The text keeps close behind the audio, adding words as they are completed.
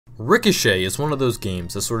Ricochet is one of those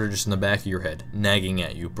games that's sort of just in the back of your head, nagging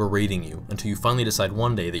at you, berating you, until you finally decide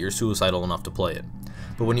one day that you're suicidal enough to play it.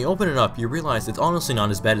 But when you open it up, you realize it's honestly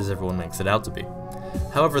not as bad as everyone makes it out to be.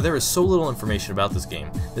 However, there is so little information about this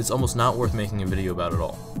game that it's almost not worth making a video about at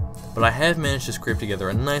all. But I have managed to scrape together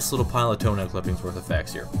a nice little pile of toenail clippings worth of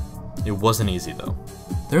facts here. It wasn't easy though.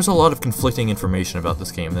 There's a lot of conflicting information about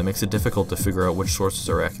this game that makes it difficult to figure out which sources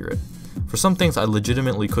are accurate. For some things I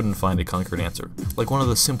legitimately couldn't find a concrete answer, like one of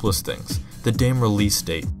the simplest things, the damn release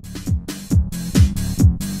date.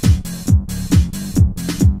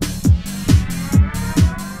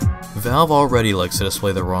 Valve already likes to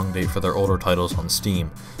display the wrong date for their older titles on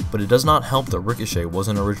Steam, but it does not help that Ricochet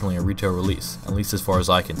wasn't originally a retail release, at least as far as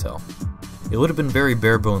I can tell. It would have been very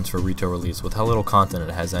bare bones for a retail release with how little content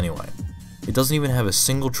it has anyway. It doesn't even have a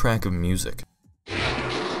single track of music.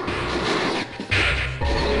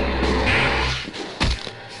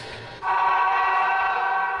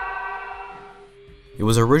 It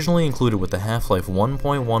was originally included with the Half-Life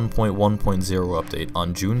 1.1.1.0 update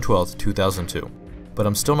on June 12, 2002, but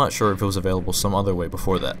I'm still not sure if it was available some other way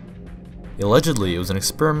before that. Allegedly, it was an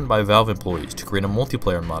experiment by Valve employees to create a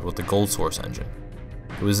multiplayer mod with the Gold Source engine.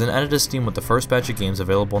 It was then added to Steam with the first batch of games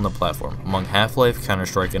available on the platform, among Half-Life,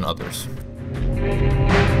 Counter-Strike, and others.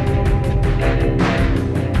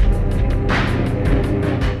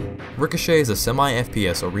 Ricochet is a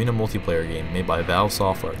semi-FPS arena multiplayer game made by Valve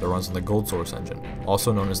software that runs on the Gold Source engine,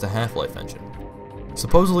 also known as the Half-Life engine.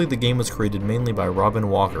 Supposedly the game was created mainly by Robin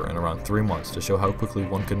Walker in around 3 months to show how quickly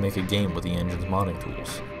one could make a game with the engine's modding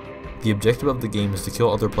tools. The objective of the game is to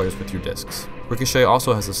kill other players with your discs. Ricochet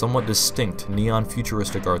also has a somewhat distinct neon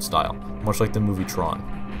futuristic art style, much like the movie Tron.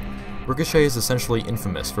 Ricochet is essentially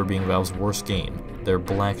infamous for being Valve's worst game, their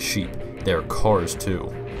black sheep, their Cars too,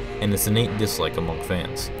 and its innate dislike among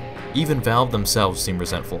fans. Even Valve themselves seem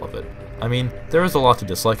resentful of it. I mean, there is a lot to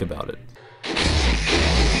dislike about it.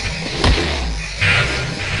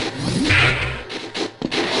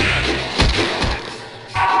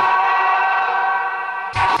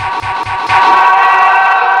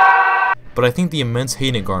 But I think the immense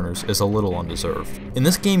hate it garners is a little undeserved. In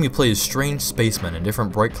this game you play as strange spacemen in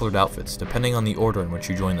different bright colored outfits depending on the order in which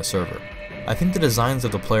you join the server. I think the designs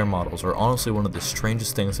of the player models are honestly one of the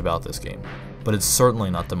strangest things about this game, but it's certainly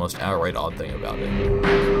not the most outright odd thing about it.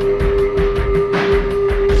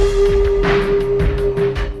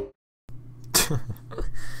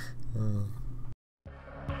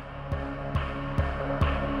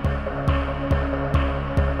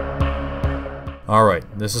 Alright,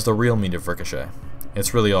 this is the real meat of Ricochet.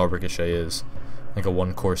 It's really all Ricochet is. Like a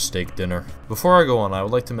one-course steak dinner. Before I go on, I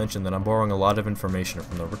would like to mention that I'm borrowing a lot of information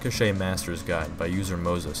from the Ricochet Master's Guide by user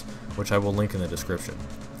Moses, which I will link in the description.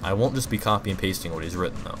 I won't just be copy and pasting what he's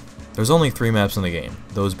written though. There's only 3 maps in the game,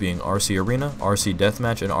 those being RC Arena, RC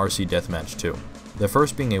Deathmatch, and RC Deathmatch 2. The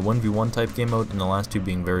first being a 1v1 type game mode, and the last 2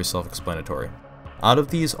 being very self-explanatory. Out of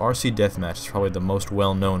these, RC Deathmatch is probably the most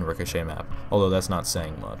well-known Ricochet map, although that's not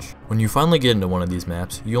saying much. When you finally get into one of these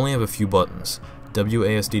maps, you only have a few buttons.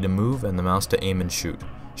 WASD to move, and the mouse to aim and shoot.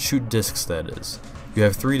 Shoot discs, that is. You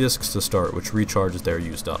have 3 discs to start, which recharge as they are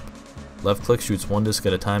used up. Left click shoots 1 disc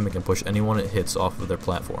at a time and can push anyone it hits off of their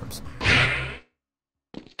platforms.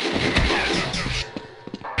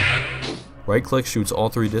 Right click shoots all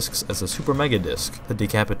 3 discs as a super mega disc that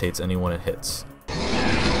decapitates anyone it hits.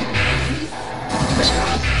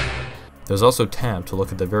 There's also tab to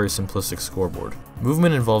look at the very simplistic scoreboard.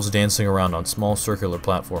 Movement involves dancing around on small circular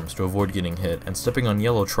platforms to avoid getting hit, and stepping on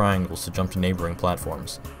yellow triangles to jump to neighboring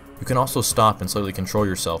platforms. You can also stop and slightly control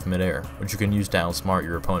yourself mid-air, which you can use to outsmart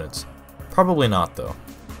your opponents. Probably not though.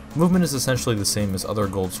 Movement is essentially the same as other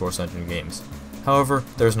Gold Source engine games. However,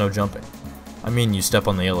 there's no jumping. I mean, you step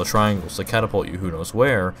on the yellow triangles to catapult you who knows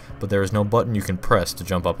where, but there is no button you can press to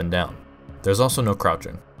jump up and down. There's also no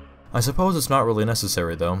crouching. I suppose it's not really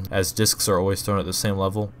necessary though, as discs are always thrown at the same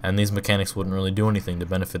level, and these mechanics wouldn't really do anything to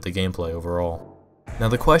benefit the gameplay overall. Now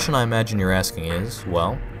the question I imagine you're asking is,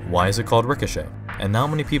 well, why is it called Ricochet? And not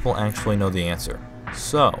many people actually know the answer.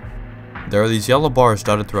 So, there are these yellow bars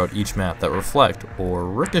dotted throughout each map that reflect, or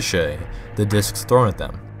ricochet, the discs thrown at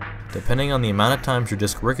them. Depending on the amount of times your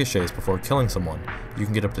disc ricochets before killing someone, you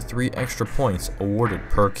can get up to 3 extra points awarded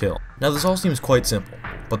per kill. Now this all seems quite simple,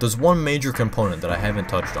 but there's one major component that I haven't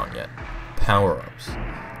touched on yet. Power-ups.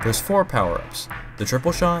 There's 4 power-ups. The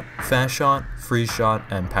triple shot, fast shot, freeze shot,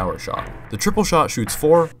 and power shot. The triple shot shoots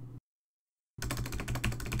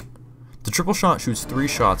 3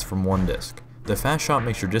 shots from 1 disc. The fast shot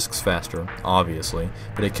makes your discs faster, obviously,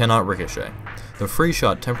 but it cannot ricochet. The free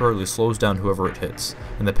shot temporarily slows down whoever it hits,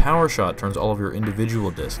 and the power shot turns all of your individual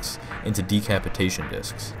discs into decapitation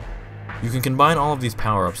discs. You can combine all of these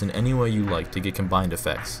power-ups in any way you like to get combined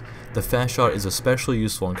effects. The fast shot is especially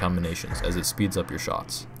useful in combinations, as it speeds up your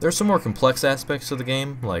shots. There are some more complex aspects to the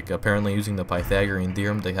game, like apparently using the Pythagorean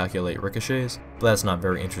theorem to calculate ricochets, but that's not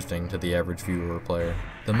very interesting to the average viewer or player.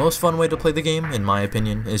 The most fun way to play the game, in my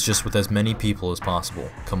opinion, is just with as many people as possible.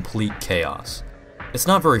 Complete chaos. It's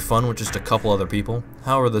not very fun with just a couple other people,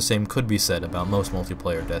 however the same could be said about most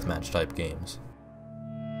multiplayer deathmatch type games.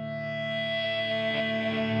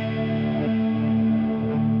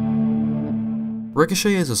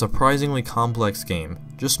 Ricochet is a surprisingly complex game,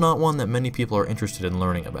 just not one that many people are interested in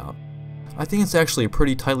learning about. I think it's actually a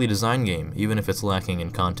pretty tightly designed game, even if it's lacking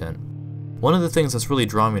in content. One of the things that's really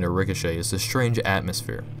drawn me to Ricochet is the strange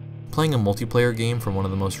atmosphere. Playing a multiplayer game from one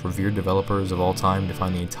of the most revered developers of all time to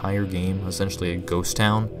find the entire game essentially a ghost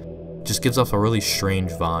town just gives off a really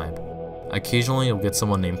strange vibe. Occasionally you'll get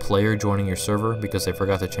someone named Player joining your server because they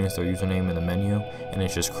forgot to change their username in the menu, and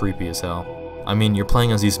it's just creepy as hell. I mean, you're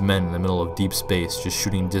playing as these men in the middle of deep space, just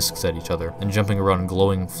shooting discs at each other, and jumping around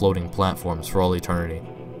glowing, floating platforms for all eternity,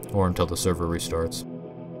 or until the server restarts.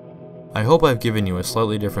 I hope I've given you a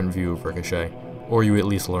slightly different view of Ricochet, or you at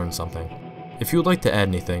least learned something. If you would like to add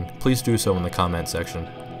anything, please do so in the comment section.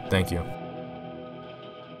 Thank you.